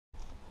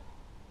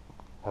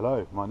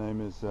Hello, my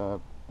name is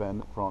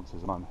Ben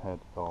Francis and I'm head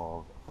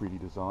of 3D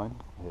design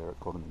here at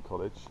Godalming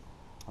College.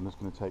 I'm just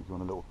going to take you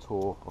on a little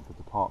tour of the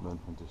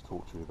department and just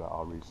talk to you about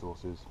our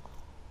resources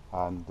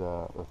and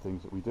the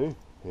things that we do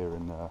here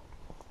in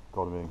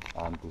Godalming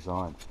and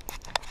design.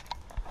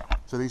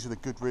 So these are the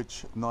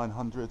Goodrich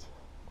 900.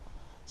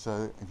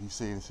 So if you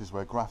see, this is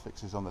where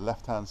graphics is on the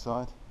left hand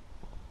side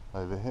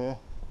over here,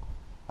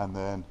 and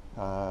then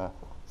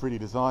 3D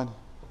design,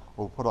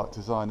 or product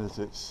design as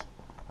it's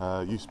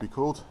used to be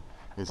called,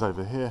 is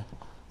over here.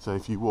 So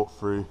if you walk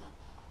through,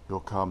 you'll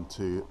come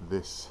to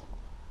this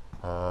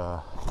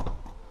on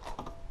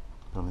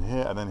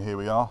here, and then here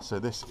we are. So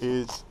this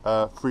is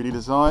 3D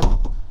design.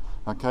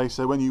 Okay,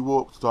 so when you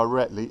walk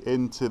directly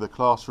into the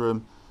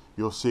classroom,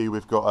 you'll see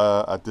we've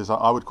got a design.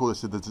 I would call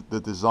this the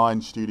design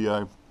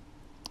studio.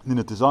 In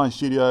the design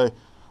studio,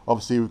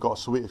 obviously we've got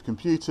a suite of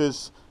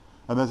computers,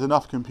 and there's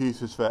enough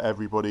computers for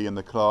everybody in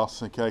the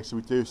class. Okay, so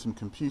we do some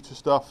computer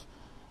stuff,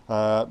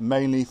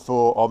 mainly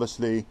for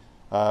obviously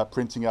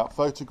printing out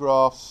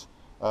photographs,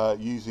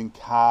 using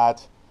CAD,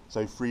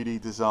 so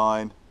 3D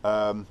design,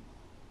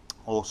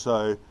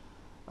 also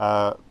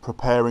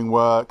preparing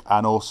work,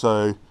 and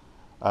also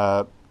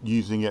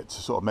using it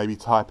to sort of maybe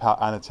type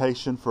out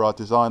annotation for our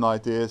design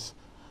ideas.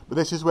 But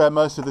this is where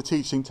most of the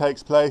teaching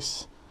takes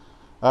place,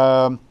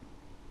 and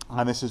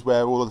this is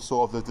where all of the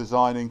sort of the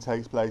designing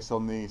takes place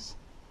on these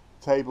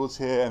tables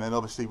here. And then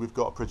obviously we've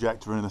got a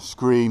projector and a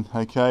screen.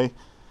 Okay,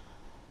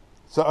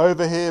 so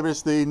over here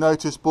is the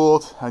notice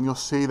board, and you'll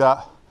see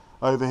that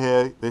over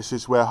here, this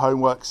is where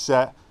homework's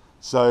set.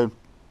 So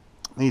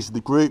these are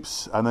the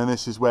groups, and then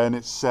this is when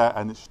it's set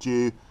and it's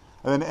due,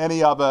 and then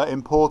any other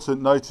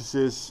important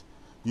notices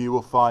you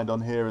will find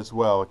on here as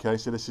well. Okay,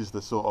 so this is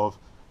the sort of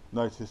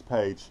notice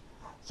page.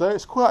 So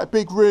it's quite a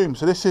big room.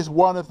 So this is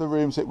one of the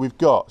rooms that we've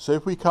got. So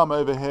if we come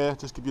over here,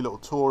 just give you a little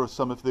tour of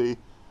some of the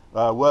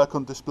work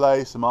on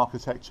display, some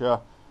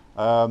architecture,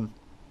 and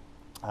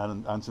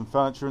some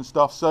furniture and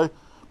stuff. So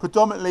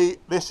predominantly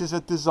this is a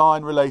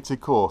design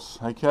related course.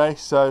 Okay,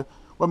 so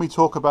when we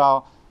talk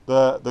about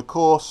the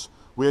course,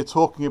 we're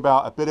talking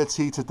about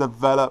ability to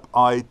develop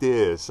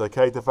ideas.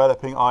 Okay,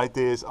 developing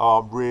ideas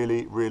are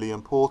really, really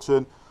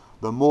important.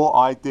 The more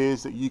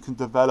ideas that you can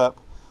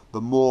develop, the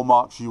more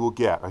marks you will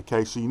get.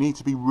 Okay, so you need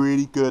to be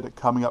really good at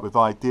coming up with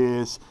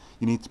ideas.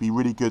 You need to be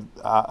really good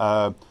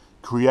at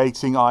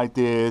creating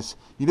ideas.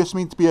 You just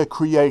need to be a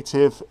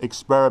creative,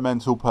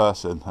 experimental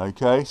person.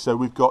 Okay, so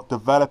we've got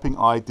developing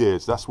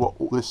ideas. That's what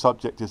all this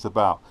subject is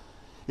about.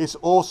 It's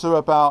also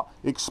about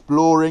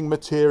exploring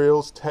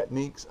materials,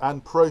 techniques,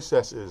 and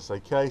processes.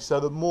 Okay,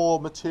 so the more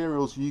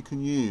materials you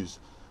can use,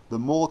 the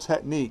more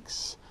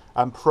techniques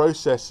and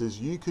processes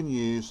you can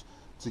use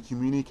to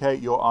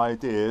communicate your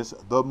ideas,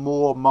 the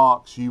more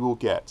marks you will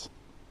get.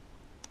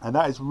 And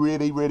that is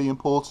really, really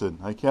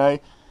important.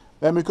 Okay,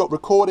 then we've got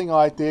recording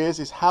ideas.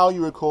 Is how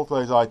you record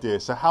those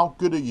ideas. So how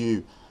good are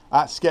you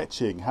at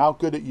sketching? How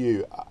good are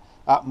you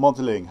at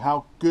modeling?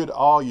 How good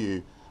are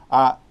you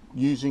at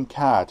using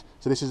CAD?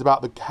 So this is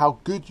about how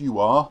good you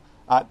are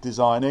at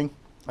designing.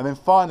 And then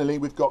finally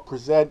we've got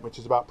present, which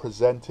is about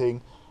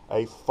presenting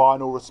a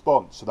final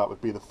response. So that would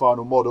be the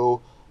final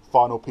model,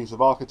 final piece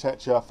of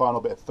architecture,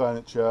 final bit of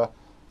furniture,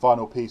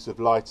 final piece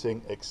of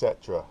lighting,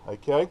 etc.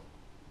 Okay,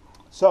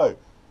 so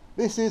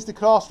this is the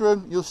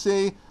classroom. You'll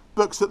see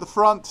books at the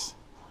front,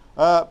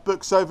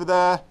 books over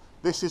there.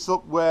 This is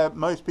where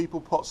most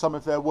people put some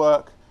of their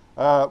work,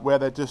 where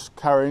they're just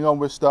carrying on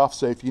with stuff.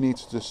 So if you need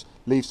to just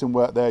leave some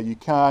work there, you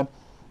can.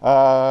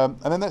 And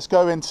then let's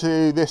go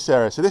into this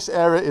area. So this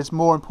area is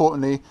more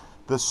importantly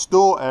the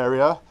store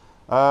area,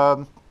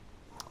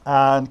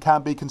 and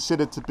can be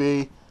considered to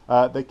be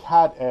the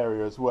CAD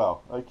area as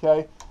well.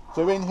 Okay,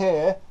 so in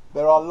here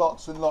there are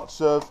lots and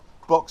lots of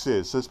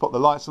boxes. So let's put the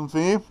lights on for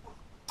you.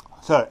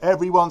 So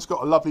everyone's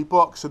got a lovely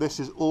box. So this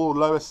is all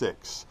lower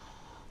six.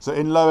 So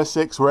in lower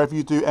six, wherever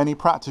you do any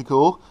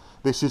practical,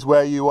 this is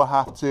where you will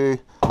have to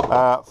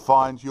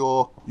find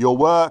your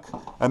work,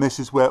 and this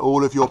is where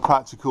all of your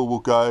practical will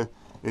go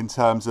in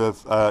terms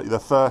of the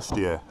first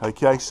year.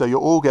 Okay, so you'll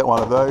all get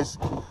one of those.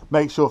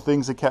 Make sure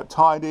things are kept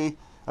tidy.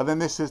 And then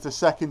this is the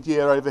second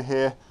year over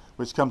here,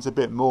 which comes a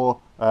bit more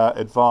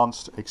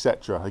advanced,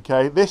 etc.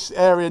 Okay, this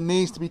area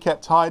needs to be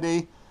kept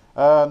tidy.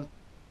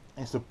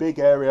 It's a big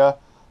area,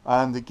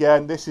 and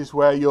again, this is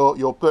where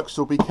your books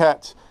will be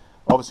kept.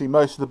 Obviously,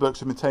 most of the books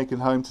have been taken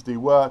home to do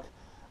work,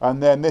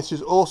 and then this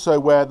is also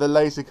where the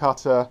laser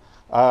cutter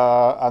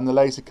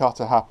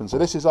happens. So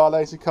this is our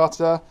laser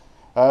cutter.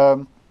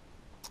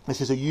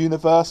 This is a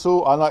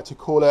universal. I like to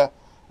call it.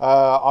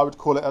 I would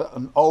call it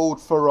an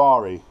old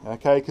Ferrari.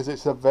 Okay, because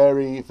it's a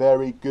very,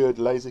 very good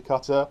laser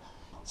cutter.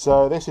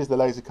 So this is the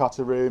laser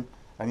cutter room,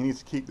 and you need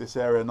to keep this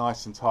area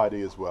nice and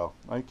tidy as well.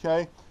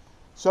 Okay,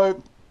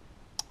 so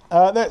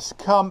let's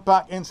come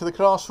back into the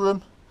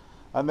classroom,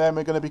 and then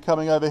we're going to be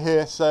coming over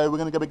here. So we're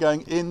going to be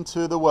going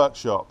into the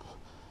workshop.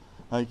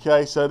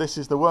 Okay, so this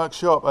is the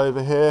workshop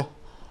over here.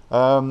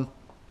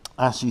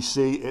 As you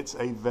see, it's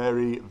a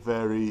very,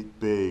 very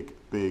big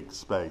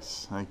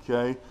space.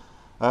 Okay,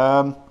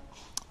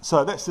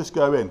 So let's just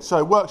go in.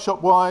 So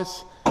workshop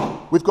wise,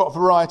 we've got a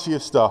variety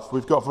of stuff.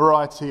 We've got a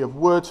variety of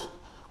wood,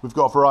 we've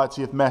got a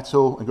variety of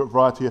metal, and got a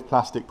variety of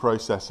plastic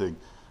processing.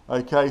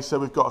 Okay, so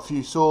we've got a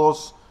few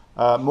saws,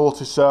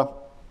 mortiser,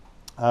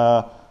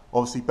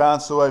 obviously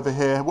bandsaw over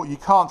here. What you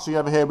can't see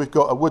over here, we've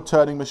got a wood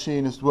turning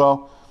machine as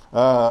well.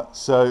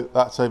 So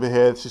that's over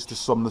here. This is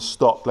just some of the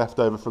stock left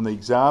over from the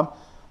exam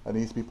that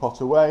needs to be put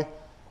away.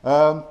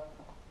 And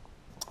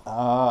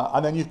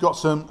then you've got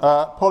some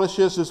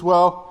polishers as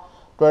well.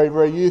 Very,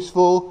 very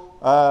useful.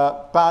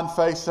 Band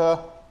facer,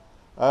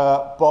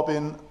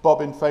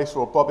 bobbin facer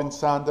or bobbin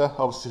sander,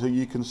 obviously so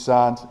you can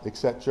sand,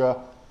 etc.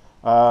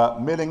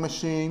 Milling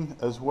machine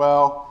as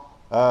well.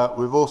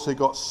 We've also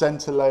got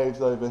centre lathes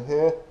over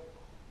here.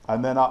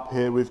 And then up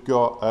here we've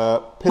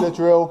got pillar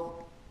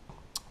drill.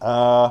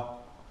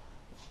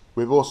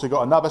 We've also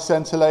got another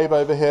centre lathe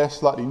over here,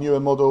 slightly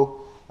newer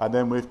model. And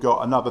then we've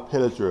got another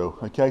pillar drill.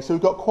 Okay, so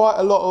we've got quite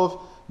a lot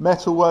of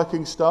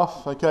metalworking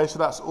stuff. Okay, so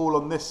that's all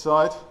on this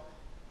side.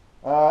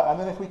 And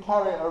then if we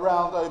carry it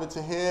around over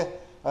to here,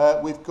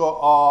 we've got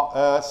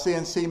our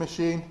CNC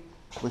machine,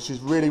 which is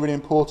really, really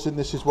important.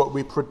 This is what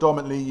we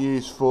predominantly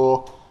use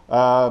for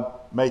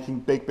making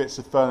big bits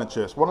of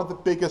furniture. It's one of the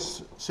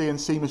biggest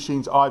CNC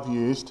machines I've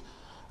used,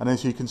 and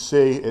as you can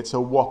see, it's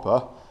a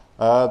whopper.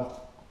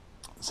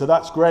 So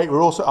that's great.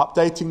 We're also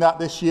updating that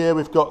this year.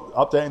 We've got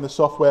updating the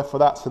software for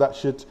that, so that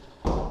should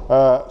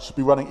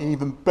be running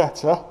even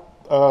better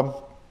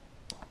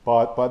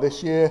by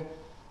this year.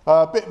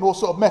 A bit more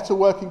sort of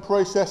metalworking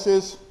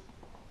processes.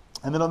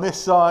 And then on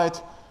this side,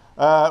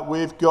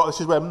 we've got, this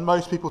is where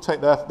most people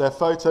take their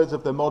photos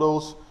of their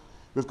models.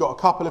 We've got a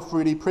couple of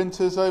 3D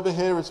printers over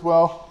here as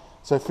well.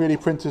 So 3D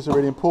printers are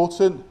really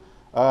important.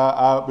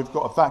 We've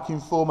got a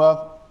vacuum former.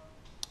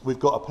 We've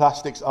got a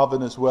plastics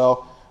oven as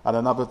well, and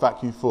another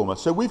vacuum former.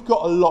 So we've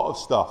got a lot of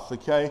stuff,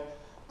 okay?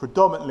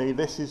 Predominantly,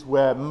 this is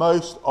where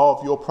most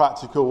of your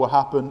practical will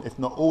happen, if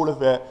not all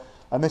of it.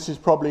 And this is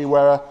probably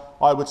where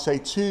I would say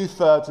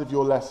 2/3 of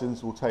your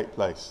lessons will take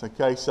place.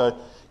 Okay, so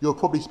you'll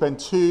probably spend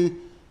two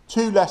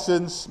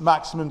lessons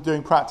maximum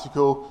doing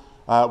practical,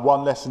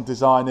 1 lesson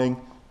designing.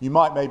 You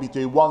might maybe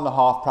do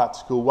 1.5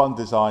 practical, 1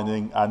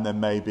 designing, and then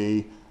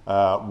maybe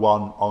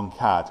 1 on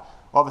CAD.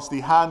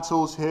 Obviously hand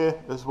tools here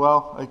as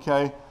well.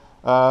 Okay,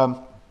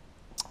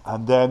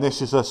 and then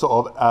this is a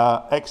sort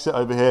of exit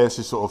over here. This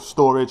is sort of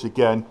storage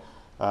again,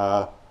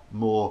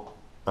 more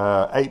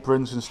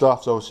aprons and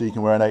stuff, so obviously you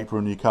can wear an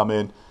apron when you come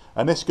in.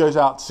 And this goes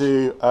out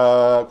to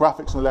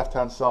graphics on the left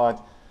hand side,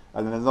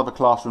 and then another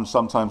classroom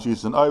sometimes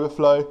uses an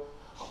overflow.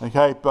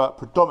 Okay, but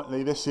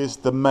predominantly this is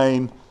the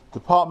main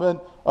department.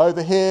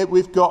 Over here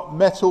we've got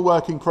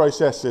metalworking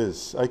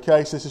processes.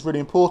 Okay, so this is really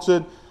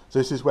important. So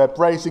this is where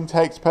brazing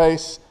takes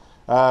place.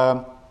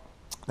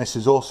 This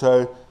is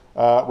also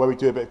where we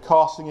do a bit of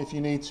casting if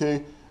you need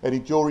to, any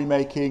jewellery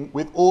making.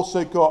 We've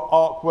also got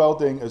arc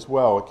welding as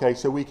well. Okay,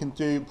 so we can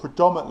do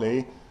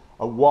predominantly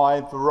a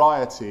wide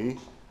variety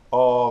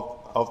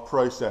of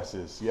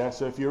processes. Yeah,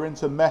 so if you're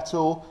into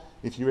metal,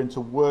 if you're into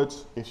wood,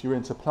 if you're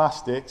into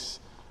plastics,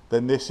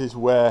 then this is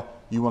where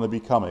you want to be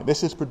coming.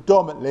 This is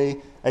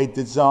predominantly a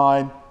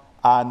design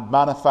and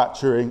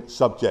manufacturing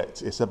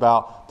subject. It's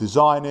about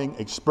designing,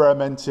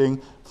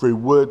 experimenting through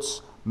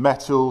woods,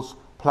 metals,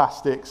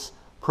 plastics,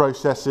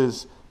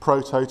 processes,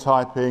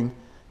 prototyping,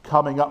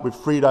 coming up with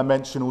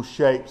 3-dimensional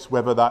shapes,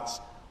 whether that's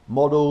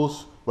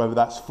models, whether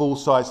that's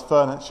full-size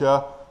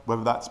furniture,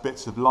 whether that's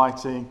bits of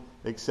lighting,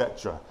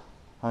 etc.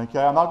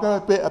 Okay, and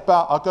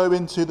I'll go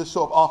into the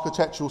sort of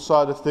architectural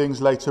side of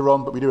things later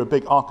on, but we do a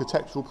big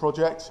architectural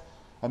project,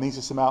 and these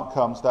are some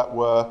outcomes that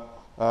were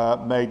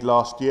made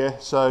last year.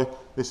 So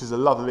this is a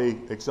lovely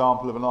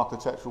example of an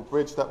architectural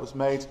bridge that was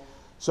made.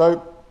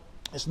 So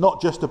it's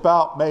not just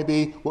about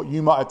maybe what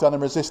you might have done in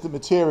resistant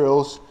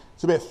materials.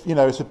 It's a bit,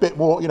 it's a bit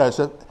more,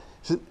 it's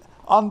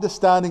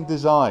understanding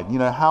design.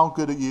 How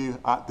good are you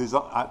at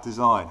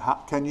design?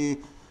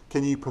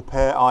 Can you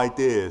prepare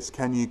ideas?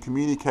 Can you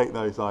communicate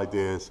those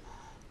ideas?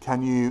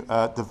 Can you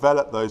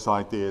develop those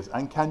ideas?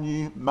 And can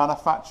you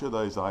manufacture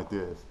those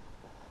ideas?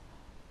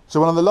 So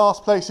one of the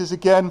last places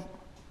again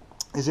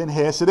is in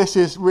here. So this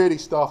is really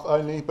staff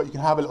only, but you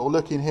can have a little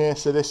look in here.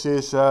 So this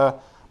is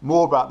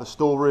more about the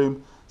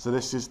storeroom. So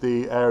this is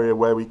the area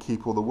where we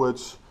keep all the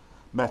woods,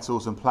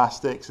 metals and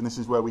plastics, and this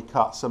is where we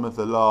cut some of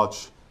the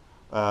large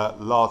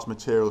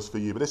materials for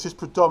you. But this is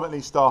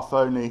predominantly staff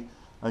only,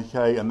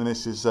 okay, and then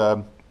this is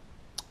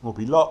will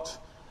be locked.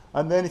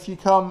 And then if you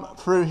come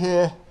through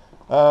here,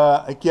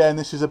 again,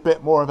 this is a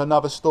bit more of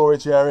another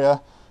storage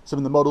area. Some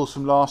of the models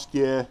from last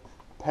year,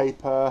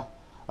 paper,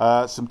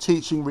 some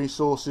teaching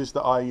resources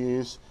that I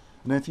use.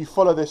 And then if you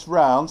follow this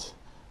round,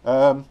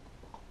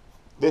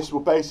 this will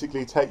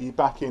basically take you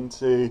back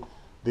into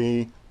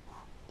the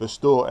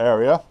store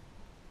area,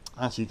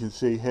 as you can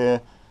see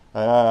here.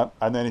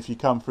 And then if you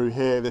come through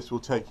here, this will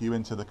take you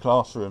into the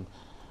classroom.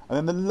 And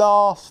then the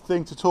last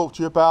thing to talk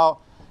to you about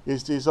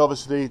is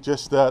obviously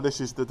just this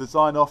is the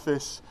design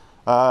office.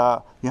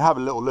 You have a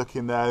little look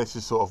in there. This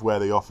is sort of where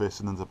the office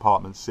and the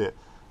departments sit.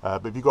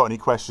 But if you've got any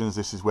questions,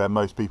 this is where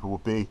most people will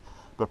be.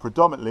 but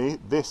predominantly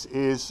this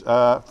is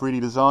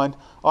 3D design.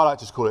 I like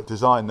to just call it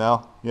design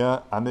now, yeah,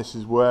 and this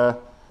is where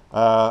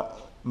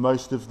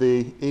most of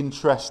the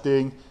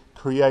interesting,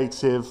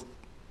 creative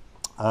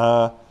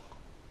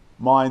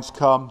minds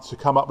come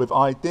up with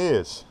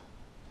ideas.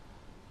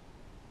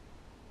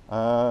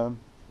 And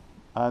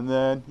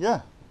then,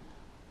 yeah,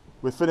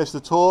 we finished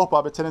the tour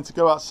by pretending to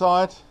go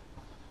outside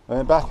and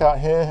then back out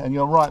here, and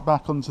you're right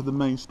back onto the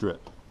main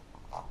strip.